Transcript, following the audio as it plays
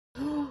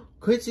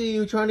Quincy,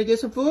 you trying to get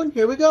some food?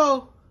 Here we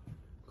go.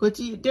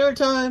 Quincy, dinner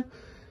time.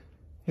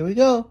 Here we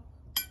go.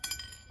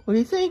 What do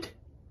you think?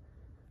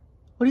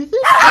 What do you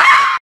think?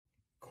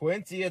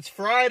 Quincy, it's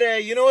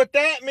Friday. You know what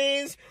that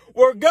means?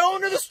 We're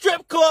going to the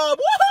strip club.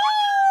 Woohoo!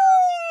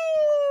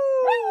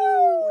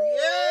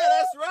 Yeah,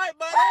 that's right,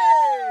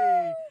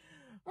 buddy.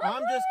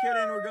 I'm just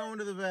kidding. We're going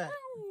to the vet.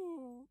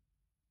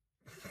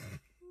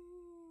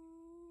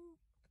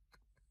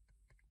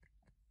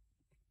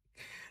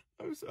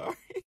 I'm sorry.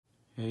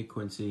 Hey,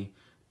 Quincy.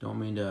 Don't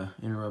mean to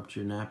interrupt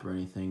your nap or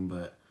anything,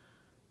 but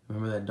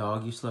remember that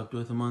dog you slept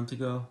with a month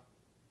ago?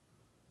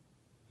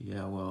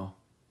 Yeah, well,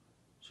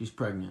 she's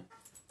pregnant.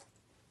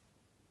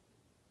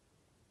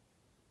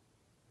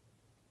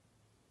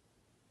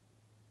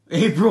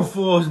 April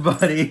Fool's,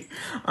 buddy.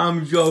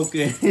 I'm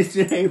joking. It's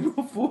an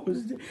April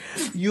Fool's Day.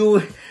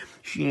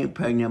 She ain't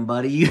pregnant,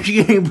 buddy.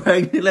 She ain't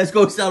pregnant. Let's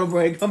go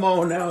celebrate. Come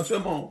on now.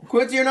 Come on.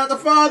 Quincy, you're not the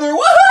father.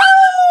 Woohoo!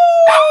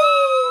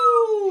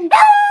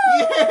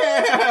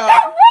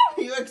 Yeah!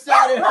 You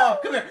excited, huh?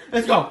 Come here.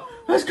 Let's go.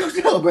 Let's go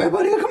celebrate,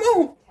 buddy. Come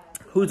on.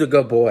 Who's a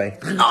good boy?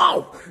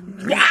 No!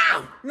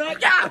 No!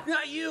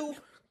 Not you.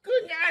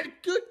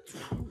 Good.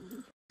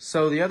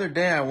 So the other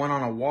day I went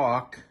on a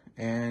walk,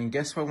 and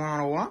guess who I went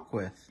on a walk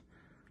with?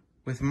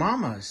 With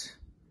mamas.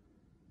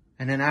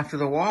 And then after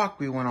the walk,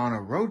 we went on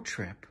a road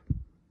trip.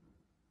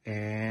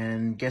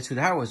 And guess who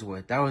that was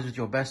with? That was with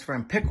your best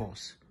friend,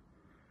 Pickles.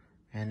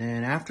 And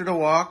then after the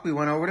walk, we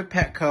went over to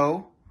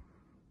Petco.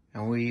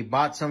 And we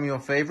bought some of your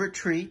favorite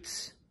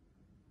treats.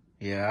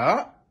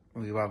 Yeah,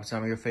 we bought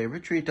some of your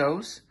favorite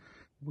treatos.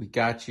 We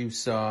got you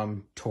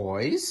some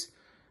toys.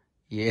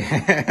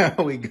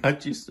 Yeah, we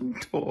got you some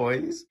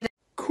toys.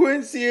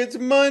 Quincy, it's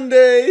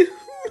Monday.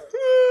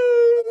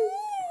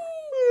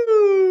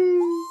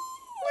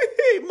 We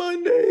hate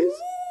Mondays.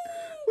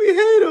 We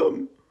hate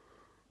them.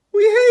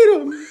 We hate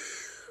them.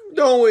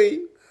 Don't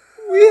we?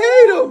 We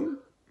hate them.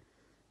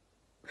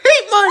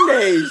 Hate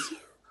Mondays.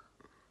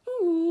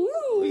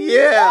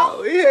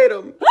 Yeah, we hate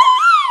them.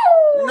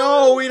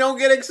 No, we don't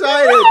get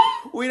excited.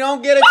 We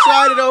don't get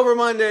excited over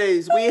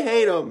Mondays. We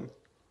hate them.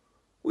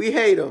 We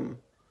hate them.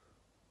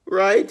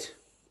 Right?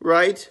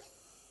 Right?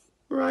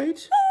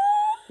 Right?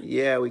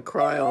 Yeah, we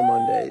cry on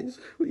Mondays.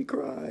 We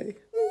cry.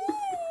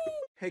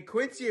 Hey,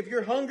 Quincy, if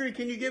you're hungry,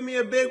 can you give me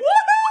a big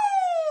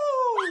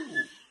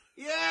woohoo?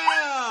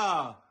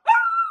 Yeah!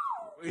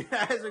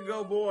 That's a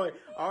good boy.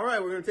 All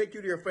right, we're going to take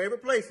you to your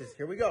favorite places.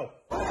 Here we go.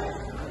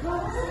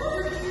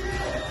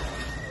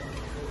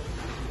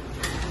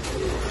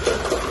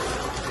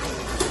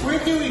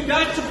 Quincy, we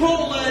got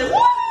Chipotle. Woo!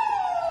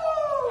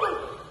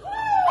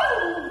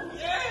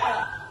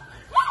 Yeah!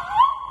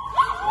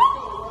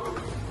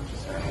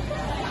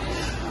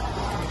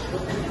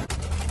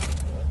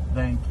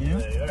 Thank you.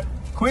 There you are.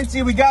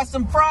 Quincy, we got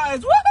some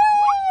fries.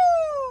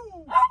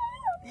 Woohoo!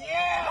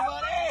 Yeah,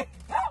 buddy!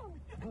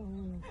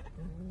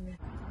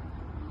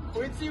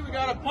 Quincy, we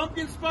got a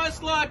pumpkin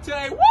spice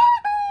latte.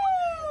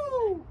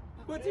 Woo!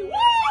 Quincy, woo!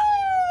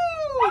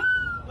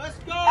 Let's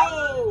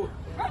go!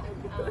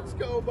 Let's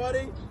go,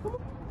 buddy.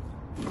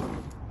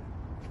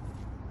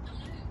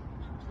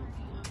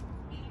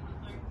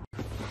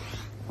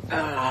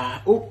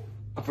 Oh,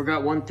 I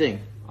forgot one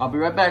thing. I'll be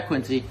right back,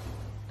 Quincy.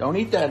 Don't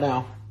eat that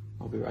now.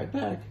 I'll be right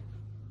back.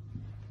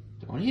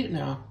 Don't eat it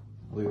now.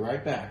 I'll be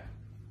right back.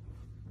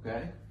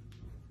 Okay?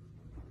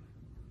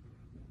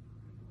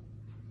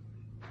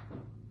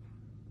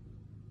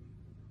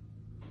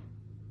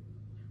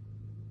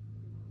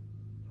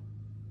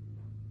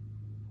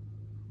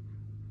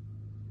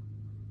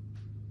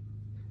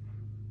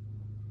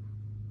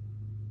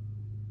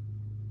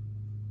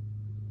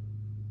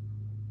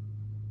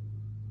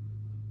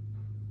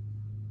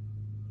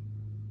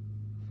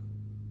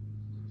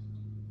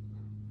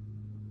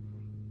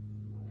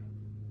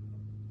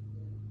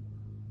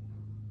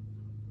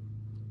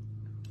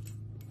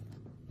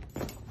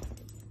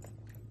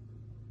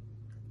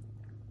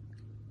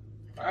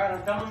 All right,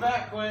 I'm coming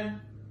back, Quinn.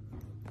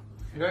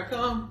 Here I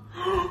come.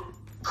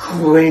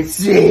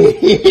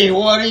 Quincy,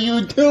 what are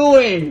you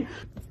doing?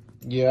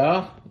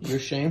 Yeah, you're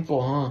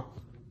shameful, huh?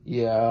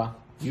 Yeah,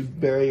 you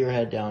bury your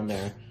head down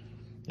there.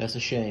 That's a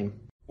shame.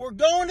 We're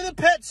going to the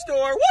pet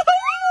store.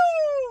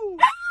 Woohoo!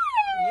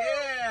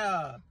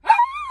 Yeah.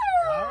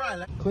 All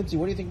right. Quincy,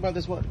 what do you think about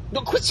this one? No,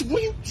 Quincy, what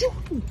are you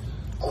doing?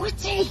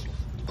 Quincy!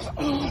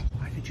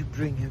 Why did you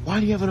bring him? Why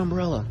do you have an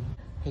umbrella?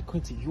 Hey,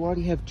 Quincy, you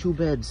already have 2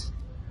 beds.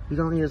 You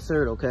don't need a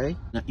third, okay?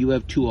 No, you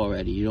have 2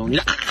 already. You don't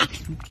need.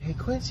 Hey,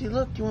 Quincy,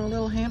 look. Do you want a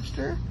little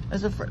hamster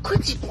as a friend?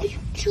 Quincy, what are you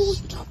doing?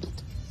 Stop the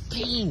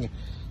thing.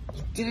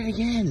 You did it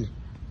again.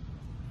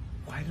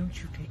 Why don't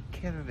you take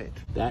care of it?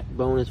 That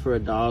bone is for a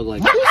dog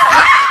like. We're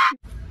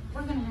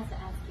gonna have to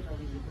ask you to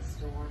leave the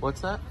store.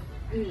 What's that?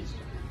 We need you.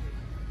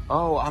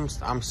 Oh, I'm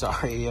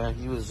sorry. Yeah,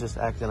 he was just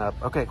acting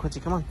up. Okay, Quincy,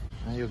 come on.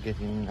 Now you're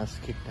getting us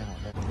kicked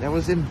out. That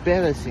was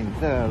embarrassing,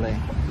 thoroughly.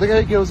 Look how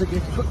he goes again.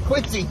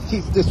 Quincy,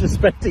 he's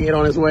disrespecting it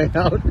on his way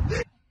out.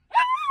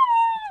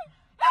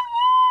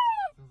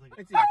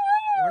 Quincy,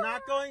 we're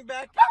not going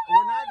back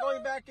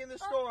in the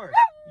store.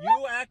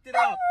 You acted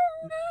up.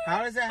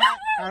 How does that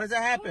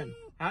happen?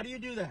 How do you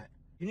do that?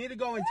 You need to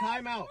go in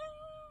timeout.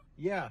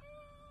 Yeah.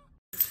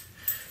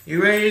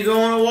 You ready to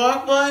go on a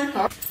walk, bud?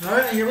 All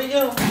right, here we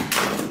go.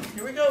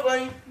 Here we go,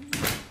 buddy.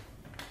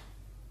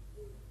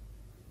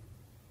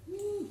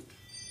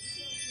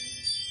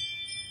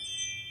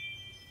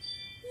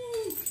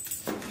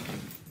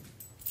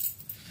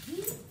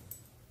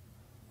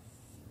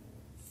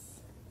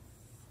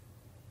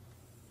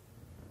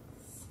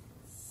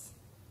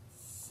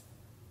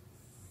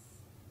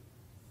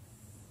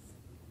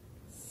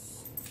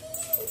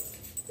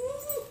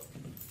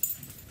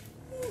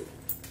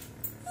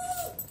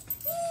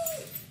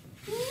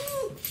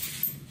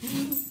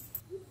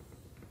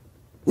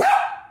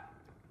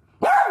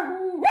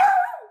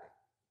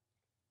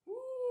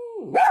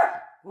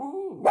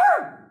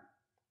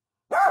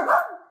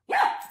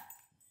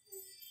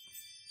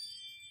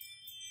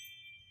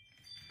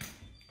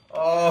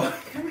 Oh,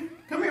 come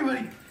here,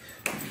 buddy.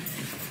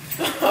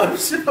 I'm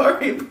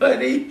sorry,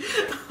 buddy.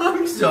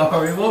 I'm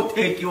sorry. We'll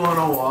take you on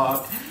a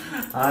walk.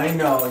 I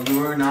know, you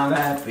were not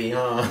happy,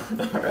 huh?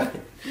 All right,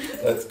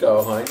 let's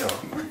go. I know.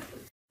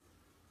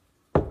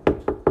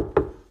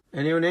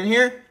 Anyone in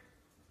here?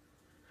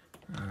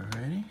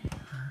 Alrighty.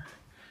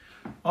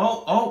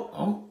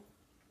 Oh,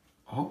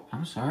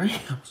 I'm sorry.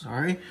 I'm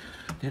sorry.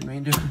 Didn't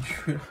mean to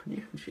intrude on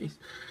you. Jeez.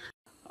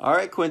 All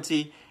right,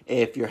 Quincy.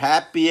 If you're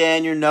happy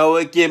and you know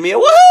it, give me a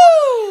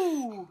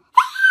woohoo!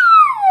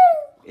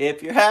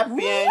 If you're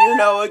happy and you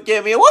know it,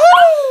 give me a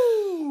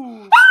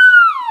woohoo!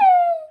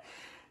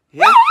 If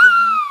you're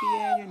happy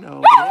and you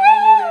know it,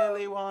 and you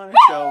really want to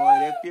show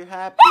it. If you're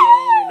happy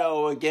and you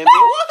know it, give me a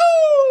woohoo!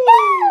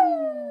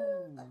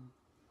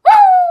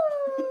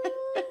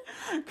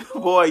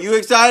 Good boy, you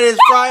excited? It's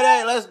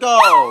Friday. Let's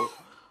go.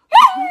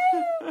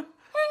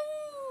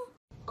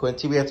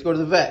 Quincy, we have to go to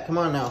the vet. Come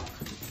on now.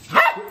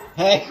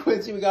 Hey,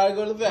 Quincy, we gotta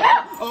go to the vet.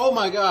 Oh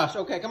my gosh.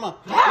 Okay, come on.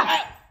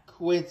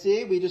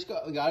 Quincy, we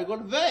gotta go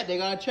to the vet. They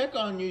gotta check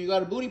on you. You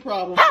got a booty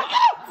problem.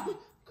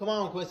 Come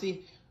on,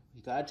 Quincy.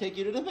 We gotta take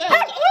you to the vet.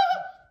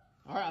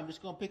 All right, I'm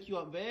just gonna pick you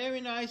up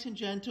very nice and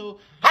gentle.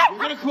 You're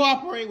gonna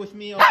cooperate with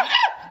me, okay?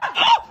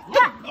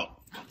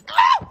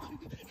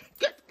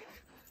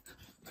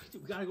 We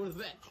gotta go to the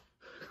vet.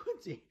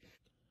 Quincy.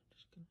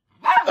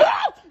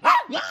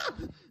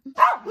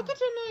 Look at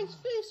that nice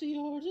face of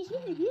yours. It's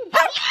very good.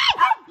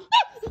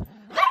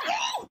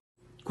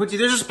 Quincy,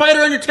 there's a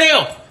spider on your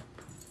tail.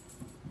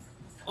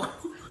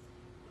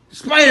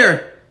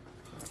 Spider.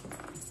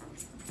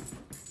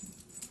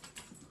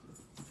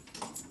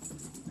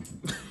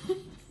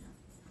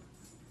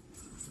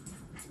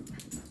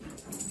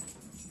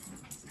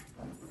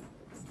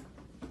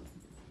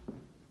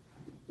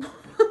 What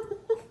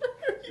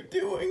are you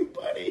doing,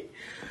 buddy?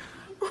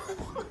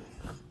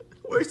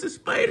 Where's the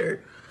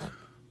spider?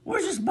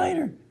 Where's the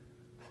spider?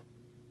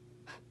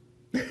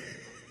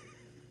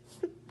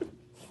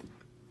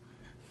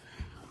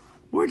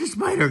 Where'd the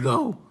spider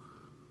go?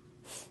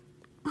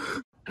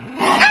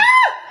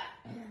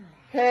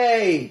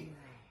 Hey,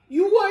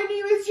 you whiny!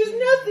 It's just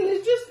nothing.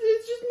 It's just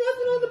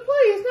nothing on the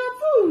plate. It's not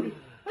food.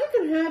 I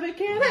can have it,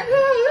 can I?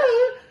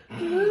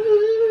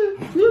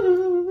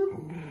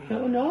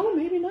 Oh no,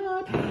 maybe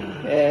not.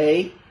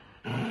 Hey,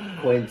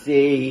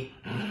 Quincy.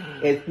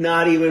 It's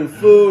not even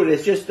food.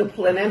 It's just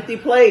an empty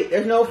plate.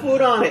 There's no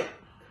food on it.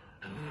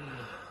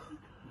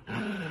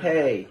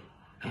 Hey.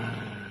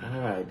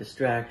 All right,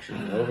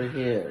 distraction. Over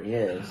here.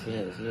 Yes.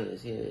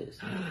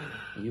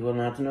 You will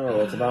not know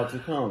what's about to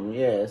come.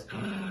 Yes.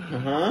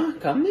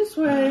 Come this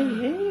way.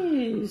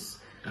 Yes.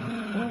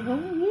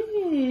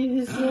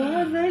 Yes.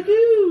 Oh, very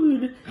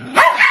good.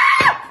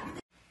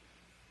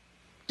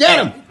 Get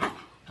him!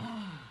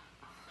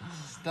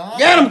 Stop.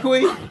 Get him,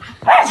 Queen!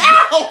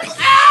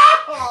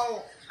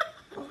 Ow!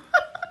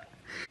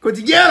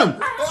 Quincy, get him!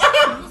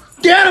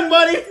 Get him,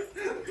 buddy!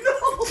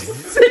 No.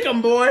 Sick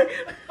him, boy!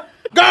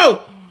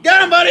 Go!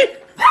 Get him, buddy!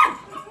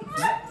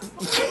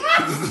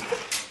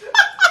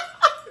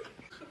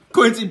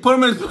 Quincy, put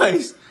him in his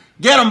place.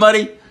 Get him,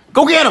 buddy!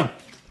 Go get him!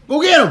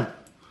 Go get him!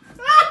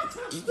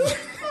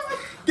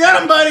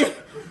 Get him, buddy!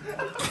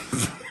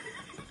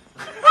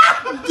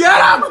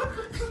 Get him!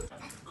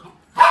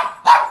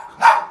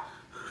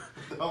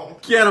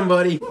 Get him,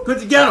 buddy!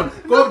 Quincy, get him!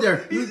 Go up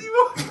there!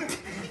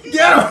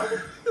 Get him!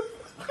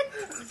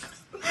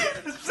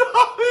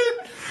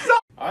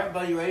 Alright,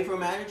 buddy, you ready for a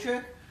magic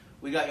trick?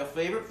 We got your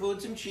favorite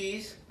food, some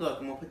cheese. Look,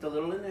 and we'll put the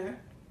little in there.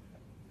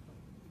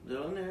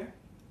 Little in there.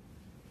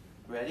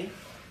 Ready?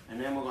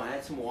 And then we're going to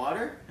add some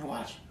water. And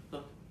watch.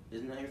 Look,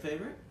 isn't that your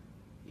favorite?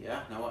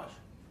 Yeah, now watch.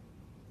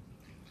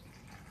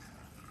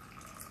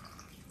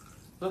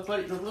 Look,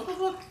 buddy,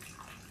 look.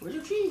 Where's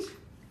your cheese?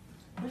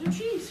 Where's your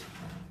cheese?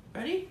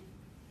 Ready?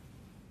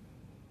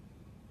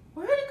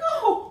 Where'd it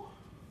go?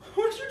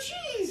 Where's your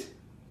cheese?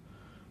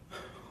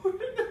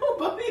 Where'd it go,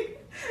 buddy?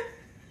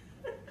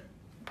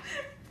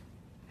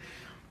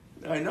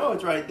 I know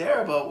it's right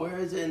there, but where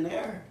is it in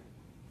there?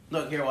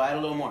 Look, here, we'll add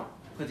a little more.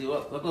 Quincy,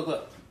 look.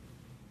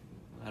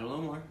 Add a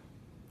little more.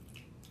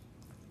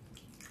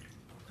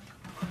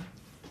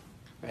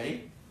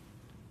 Ready?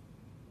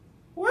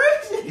 Where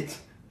it?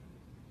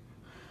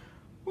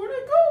 Where'd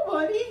it go,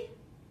 buddy?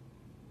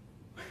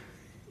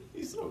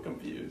 He's so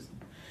confused.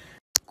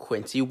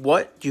 Quincy,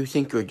 what do you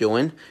think you're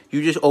doing?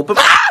 You just open...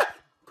 Ah!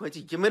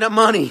 Quincy, give me the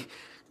money.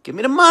 Give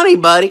me the money,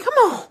 buddy. Come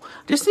on.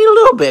 Just need a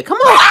little bit. Come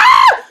on.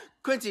 Ah!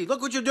 Quincy,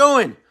 look what you're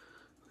doing.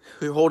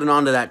 You're holding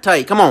on to that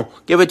tight. Come on.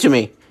 Give it to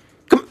me.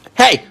 Come.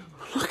 Hey,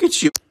 look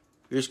at you.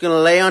 You're just going to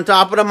lay on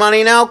top of the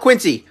money now?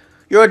 Quincy,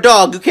 you're a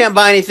dog. You can't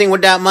buy anything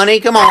with that money.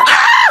 Come on.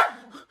 Ah!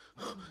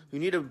 You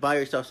need to buy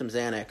yourself some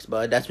Xanax,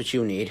 bud. That's what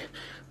you need.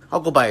 I'll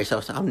go buy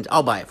yourself some.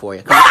 I'll buy it for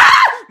you. Come on.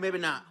 Ah! Maybe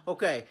not.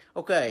 Okay.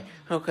 All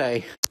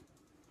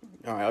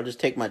right, I'll just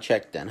take my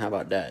check then. How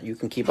about that? You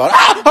can keep out.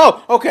 Ah!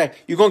 Oh, okay.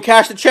 You gonna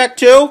cash the check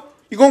too?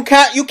 You gonna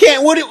cash? You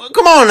can't.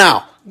 Come on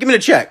now. Give me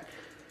the check.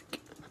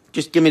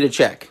 Just give me the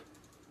check.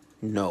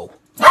 No.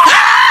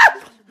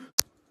 Ah!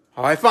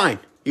 All right, fine.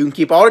 You can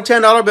keep all the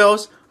 $10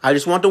 bills. I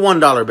just want the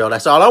 $1 bill.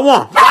 That's all I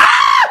want.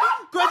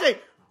 Ah! Quincy!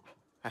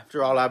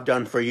 After all I've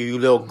done for you, you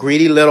little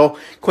greedy little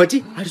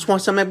Quincy, I just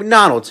want some at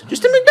McDonald's.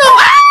 Just a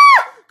McDonald's.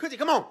 Ah! Quincy,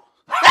 come on.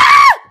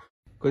 Ah!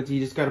 Quincy,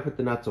 you just gotta put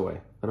the nuts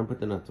away. Let him put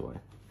the nuts away.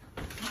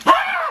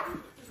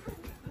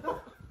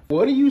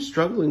 What are you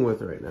struggling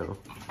with right now?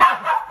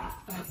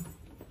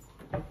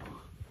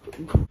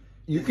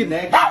 You can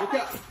actually look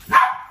out.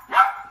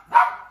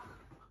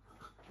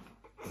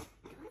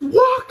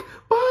 Walk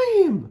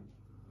by him.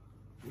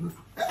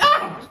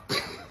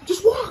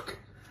 Just walk.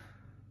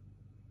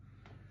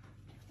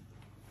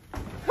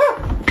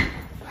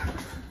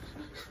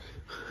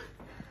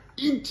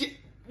 You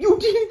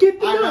didn't get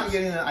the nuts. I'm not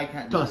getting that. I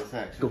can't do this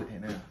actually. Go.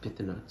 Now. Get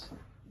the nuts.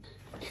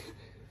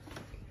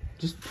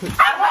 Just put...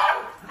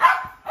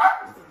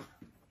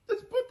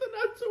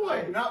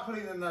 away. I'm not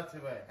putting the nuts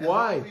away.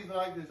 Why? As long as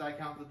like this, I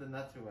counted the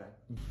nuts away.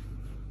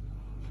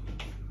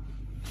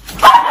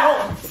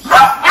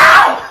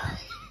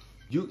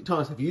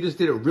 Thomas, if you just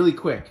did it really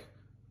quick.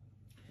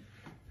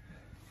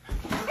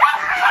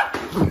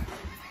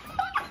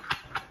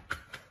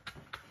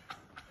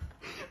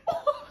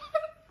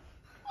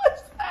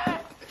 What's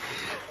that?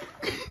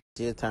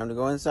 See, it's time to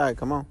go inside.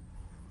 Come on.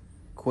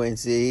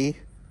 Quincy,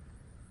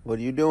 what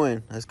are you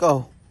doing? Let's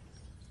go.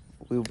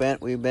 We've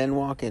been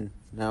walking.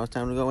 Now it's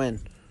time to go in.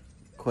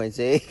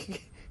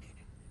 Quincy,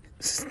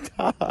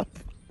 stop.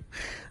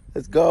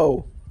 Let's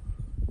go.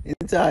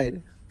 Inside.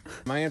 Am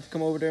I going to have to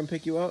come over there and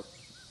pick you up?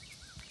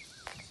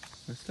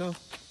 Let's go.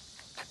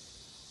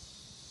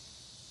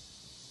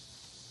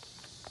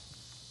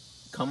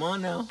 Come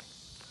on now.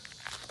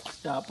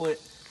 Stop with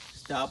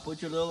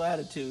your little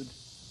attitude.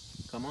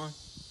 Come on.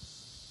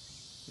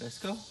 Let's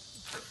go.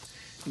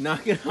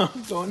 Knock it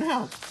off. Go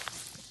now.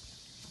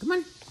 Come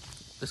on.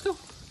 Let's go.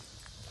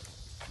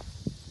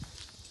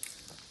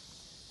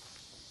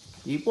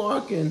 Keep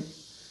walking.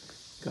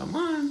 Come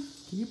on.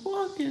 Keep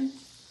walking.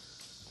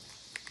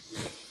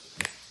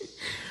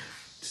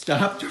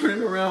 Stop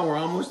turning around. We're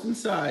almost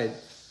inside.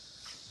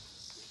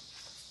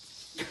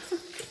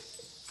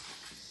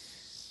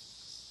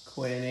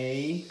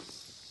 Quinny.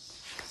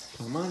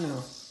 Come on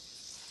now.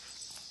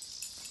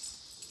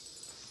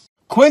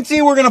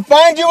 Quincy, we're going to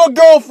find you a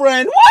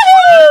girlfriend.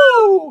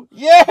 Woo!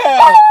 Yeah.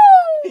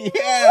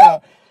 Yeah.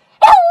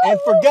 And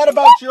forget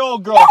about your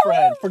old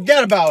girlfriend.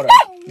 Forget about her.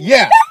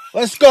 Yeah.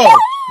 Let's go.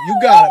 You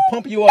got it.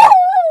 Pump you up.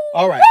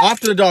 All right. Off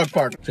to the dog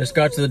park. Just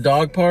got to the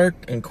dog park,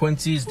 and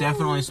Quincy's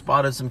definitely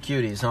spotted some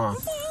cuties, huh?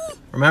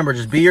 Remember,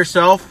 just be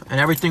yourself, and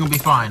everything will be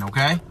fine,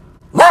 okay?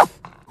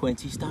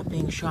 Quincy, stop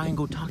being shy and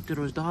go talk to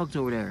those dogs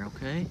over there,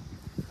 okay?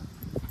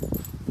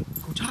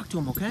 Go talk to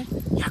them, okay?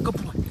 Yeah, good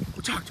boy.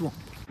 Go talk to them.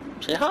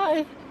 Say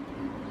hi.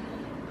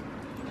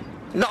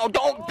 No,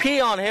 don't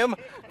pee on him.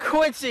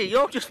 Quincy, you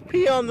don't just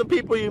pee on the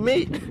people you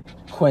meet.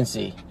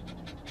 Quincy,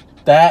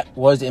 that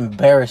was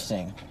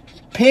embarrassing.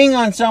 Peeing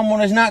on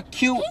someone is not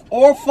cute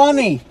or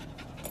funny.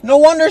 No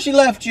wonder she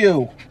left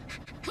you.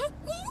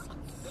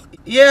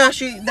 Yeah,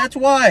 that's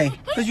why.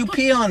 Because you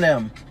pee on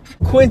them.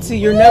 Quincy,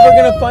 you're never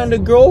going to find a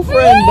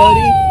girlfriend,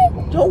 buddy.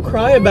 Don't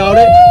cry about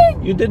it.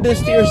 You did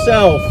this to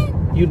yourself.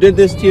 You did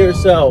this to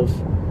yourself.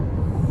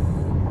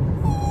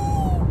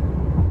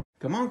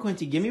 Come on,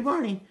 Quincy, give me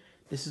Barney.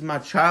 This is my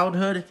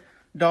childhood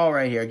doll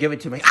right here. Give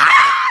it to me.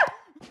 Ah!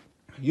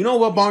 You know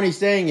what Barney's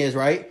saying is,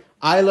 right?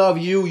 I love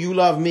you, you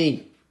love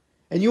me.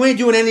 And you ain't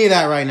doing any of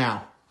that right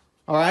now.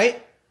 All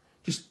right?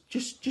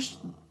 Just,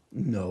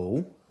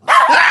 no.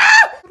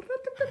 I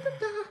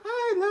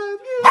love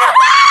you.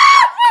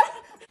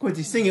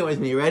 Quincy, sing it with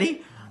me.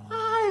 Ready?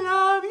 I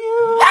love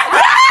you.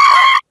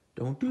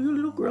 Don't do your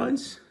little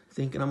grunts,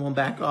 thinking I'm going to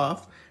back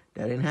off.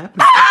 That didn't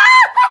happen.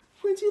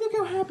 Quincy, look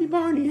how happy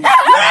Barney is.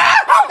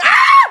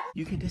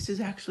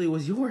 This actually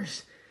was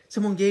yours.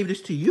 Someone gave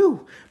this to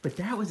you, but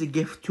that was a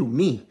gift to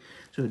me.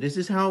 So this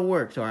is how it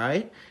works, all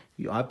right?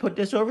 I put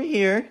this over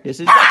here.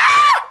 This is...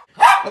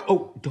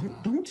 Oh,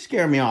 don't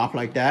scare me off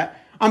like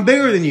that. I'm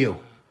bigger than you.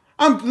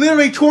 I'm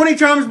literally 20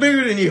 times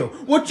bigger than you.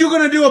 What you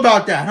gonna do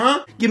about that,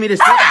 huh? Give me this.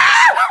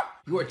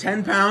 You are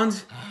 10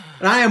 pounds,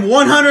 and I am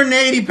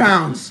 180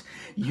 pounds.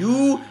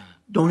 You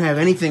don't have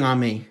anything on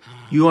me.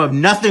 You have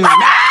nothing on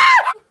me.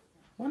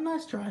 One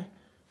last try.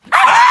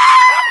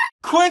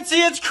 Quincy,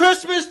 it's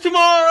Christmas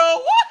tomorrow!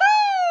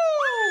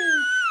 Woohoo!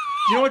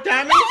 Do you know what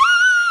that means?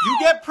 You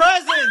get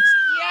presents!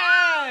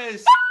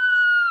 Yes!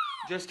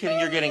 Just kidding,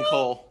 you're getting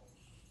coal.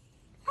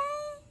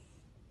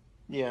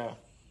 Yeah.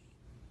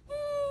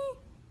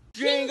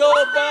 Jingle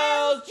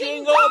bells,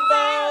 jingle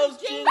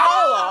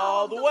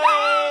all the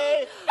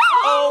way.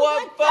 Oh,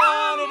 what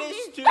fun it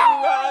is to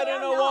ride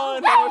in a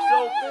one-horse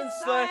open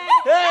sleigh.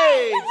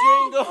 Hey,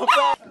 jingle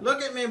bells.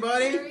 Look at me,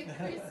 buddy.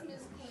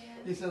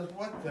 He says,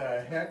 what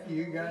the heck do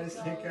you guys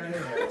think I am?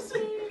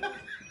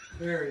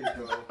 There you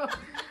go.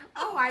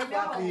 Oh, I know.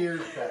 Pop the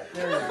ears back.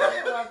 There you go.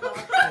 Yeah,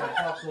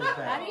 pop those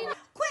back.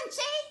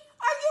 Quincy,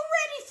 are you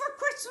ready for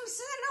Christmas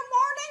in the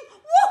morning?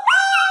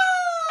 Woohoo!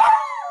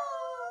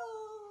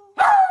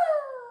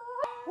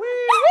 We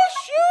wish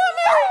you a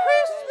Merry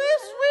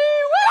Christmas. We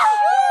wish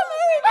you a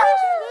Merry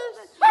Christmas.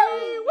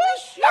 We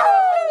wish you a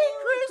Merry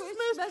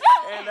Christmas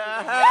and a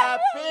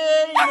Happy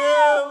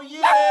New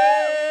Year.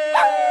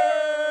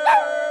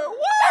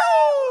 Woo!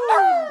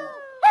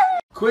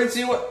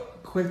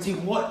 Quincy,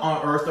 what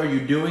on earth are you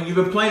doing? You've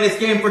been playing this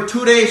game for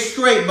 2 days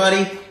straight,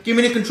 buddy. Give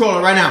me the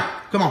controller right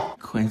now. Come on.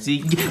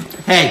 Quincy,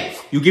 hey,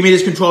 you give me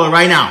this controller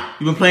right now.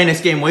 You've been playing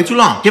this game way too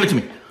long. Give it to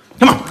me.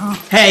 Come on.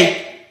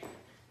 Hey,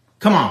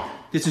 come on.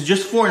 This is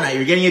just Fortnite.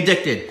 You're getting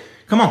addicted.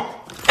 Come on.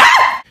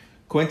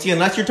 Quincy,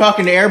 unless you're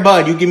talking to Air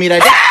Bud, you give me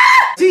that.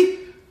 See?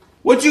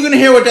 What you gonna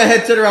hear with that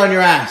headset around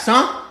your ass,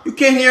 huh? You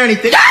can't hear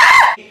anything.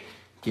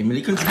 Give me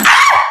the controller.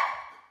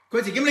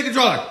 Quincy, give me the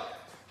controller.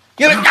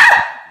 Give it.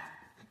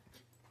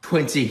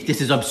 Quincy, this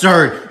is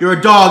absurd. You're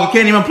a dog. You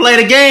can't even play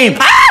the game.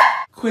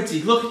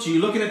 Quincy, look at you.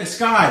 You're looking at the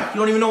sky. You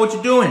don't even know what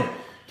you're doing.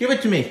 Give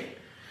it to me.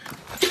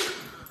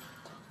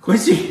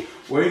 Quincy,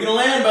 where are you gonna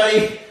land,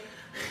 buddy?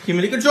 Give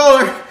me the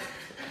controller.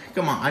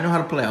 Come on, I know how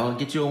to play. I'll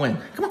get you a win.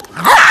 Come on.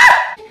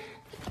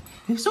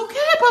 It's okay,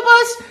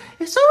 Papas.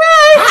 It's all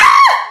right.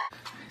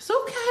 It's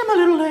okay, my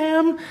little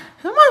lamb.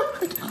 Come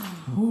on.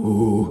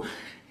 Ooh,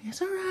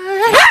 it's all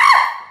right.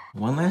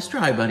 One last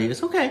try, buddy.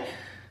 It's okay.